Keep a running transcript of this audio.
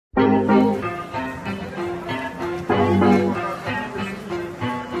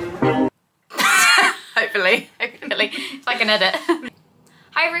Hopefully. Hopefully, if I can edit.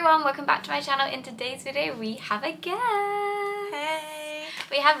 Hi everyone, welcome back to my channel. In today's video, we have a guest. Hey.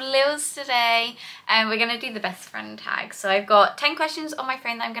 We have Lils today, and we're going to do the best friend tag. So I've got 10 questions on my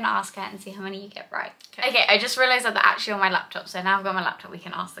phone that I'm going to ask her and see how many you get right. Okay, I just realised that they're actually on my laptop, so now I've got my laptop, we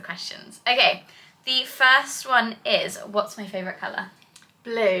can ask the questions. Okay, the first one is, what's my favourite colour?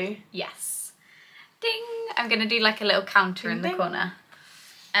 Blue. Yes. Ding! I'm going to do like a little counter in the Ding. corner.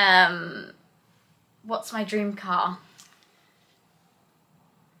 What's my dream car?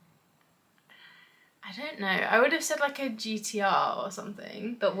 I don't know. I would have said like a GTR or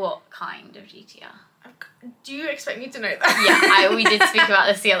something. But what kind of GTR? Do you expect me to know that? Yeah, we did speak about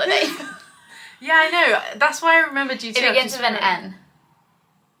this the other day. Yeah, I know. That's why I remember GTR. It begins with an N.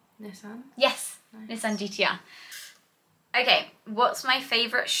 Nissan? Yes, Nice. Nissan GTR. Okay, what's my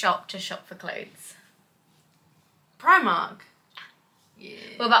favourite shop to shop for clothes? Primark. Yeah.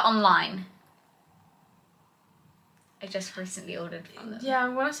 What about online? I just recently ordered from them. Yeah, I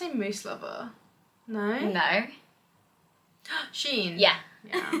want to say Moose Lover. No? No. Shein. Yeah.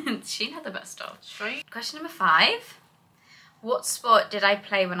 Yeah. Shein had the best stuff. Straight. Question number 5. What sport did I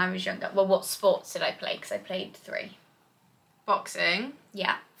play when I was younger? Well, what sports did I play? Because I played 3. Boxing.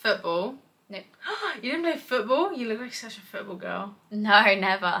 Yeah. Football. Nope. You didn't play football? You look like such a football girl. No,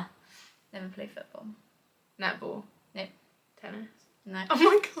 never. Never played football. Netball. Nope. Tennis. No. Oh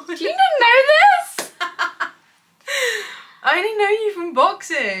my god. Do you not know this? I only know you from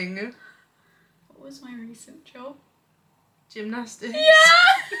boxing. What was my recent job? Gymnastics.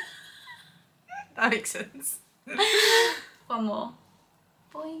 Yeah! That makes sense. One more.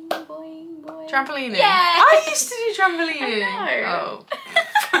 Boing, boing, boing. Trampolining. Yeah! I used to do trampolining. I know. Oh.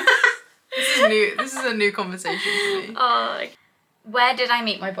 This is new. This is a new conversation for me. Oh. Where did I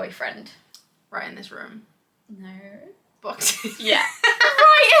meet my boyfriend? Right in this room. No. Boxing. Yeah.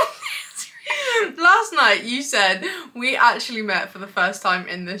 Right in this room. Last night you said we actually met for the first time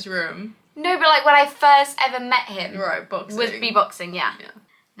in this room. No, but like when I first ever met him. Right, boxing. Was B-boxing, yeah. Yeah.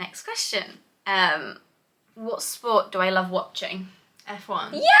 Next question. What sport do I love watching?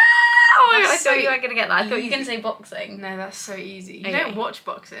 F1. Yeah! Oh my god, I That's thought so you were going to get that. I thought you were easy. going to say boxing. No, that's so easy. You Okay. don't watch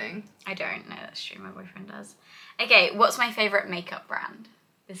boxing. I don't know, that's true, my boyfriend does. Okay, what's my favourite makeup brand?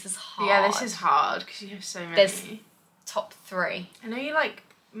 This is hard. Yeah, this is hard because you have so many. There's top 3. I know you like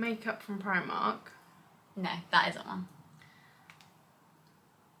makeup from Primark. No, that isn't one.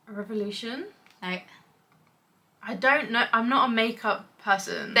 Revolution. No. I don't know. I'm not a makeup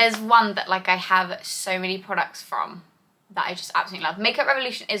person. There's one that like I have so many products from that I just absolutely love. Makeup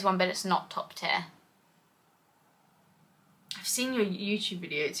Revolution is one, but it's not top tier. I've seen your YouTube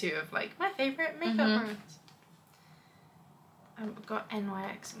video too of like my favourite makeup brands. I've got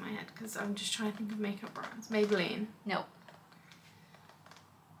NYX in my head because I'm just trying to think of makeup brands. Maybelline. Nope.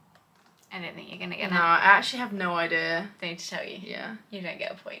 I don't think you're gonna get No, it. I actually have no idea. I need to tell you. Yeah. You don't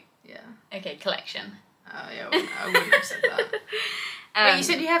get a point. Yeah. Okay, collection. Oh yeah, I wouldn't have said that. Wait, you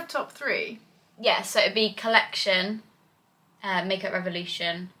said you have top 3? Yeah, so it'd be collection, Makeup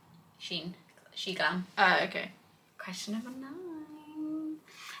Revolution, Shein, She Glam. Okay. Question number 9.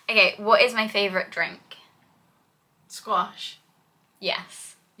 Okay, what is my favourite drink? Squash.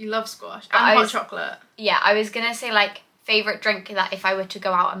 Yes. You love squash. But And I hot was- chocolate. Yeah, I was gonna say like favourite drink that if I were to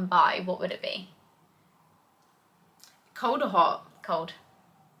go out and buy, what would it be? Cold or hot? Cold.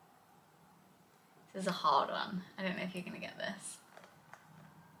 This is a hard one. I don't know if you're gonna get this.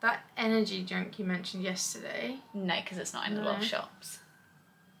 That energy drink you mentioned yesterday. No, because it's not in a lot of No. shops.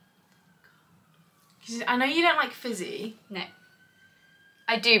 'Cause I know you don't like fizzy. No.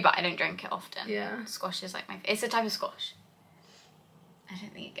 I do, but I don't drink it often. Yeah. Squash is like my... It's a type of squash. I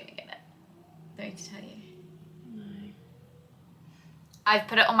don't think you're gonna get it. Don't need to tell you. No. I've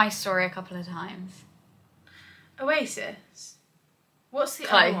put it on my story a couple of times. Oasis. What's the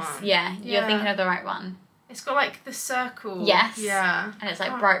Close. other one? Yeah, you're thinking of the right one. It's got like the circle. Yes. Yeah. And it's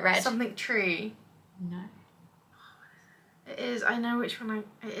like Oh, bright red. Something tree. No. It is. I know which one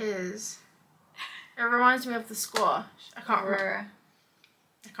it is. It reminds me of the squash. I can't remember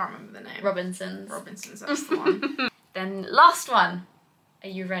the name. Robinsons. Robinsons. That's the one. Then last one. Are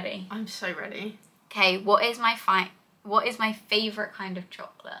you ready? I'm so ready. Okay, what is my favourite kind of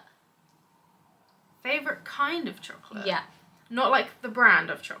chocolate? Favorite kind of chocolate. Yeah. Not like the brand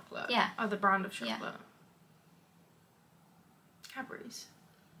of chocolate. Yeah. Oh, the brand of Yeah. chocolate. Cadbury's.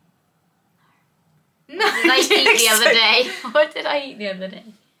 No. What did I eat the other day? What did I eat the other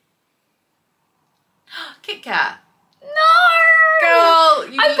day? Kit Kat. No!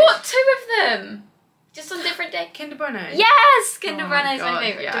 Girl, I bought 2 of them. Just on different days. Kinder Bueno. Yes! Kinder Oh my Bueno is my God,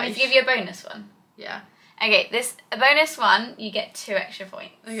 favourite. yeah, Do you want me to give you a bonus one? Yeah. Okay, a bonus one, you get 2 extra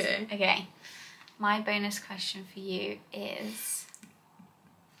points. Okay. Okay. My bonus question for you is,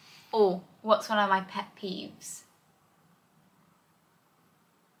 oh, what's one of my pet peeves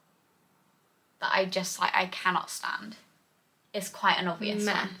that I just like, I cannot stand? It's quite an obvious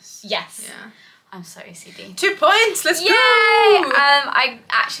one. Yes. Yeah. I'm so OCD. 2 points, let's go! I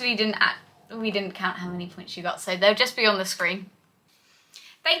actually we didn't count how many points you got, so they'll just be on the screen.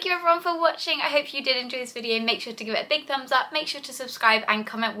 Thank you everyone for watching. I hope you did enjoy this video. Make sure to give it a big thumbs up, make sure to subscribe and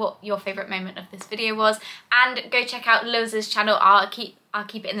comment what your favourite moment of this video was. And go check out Liz's channel. I'll keep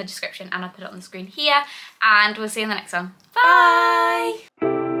it in the description and I'll put it on the screen here. And we'll see you in the next one. Bye!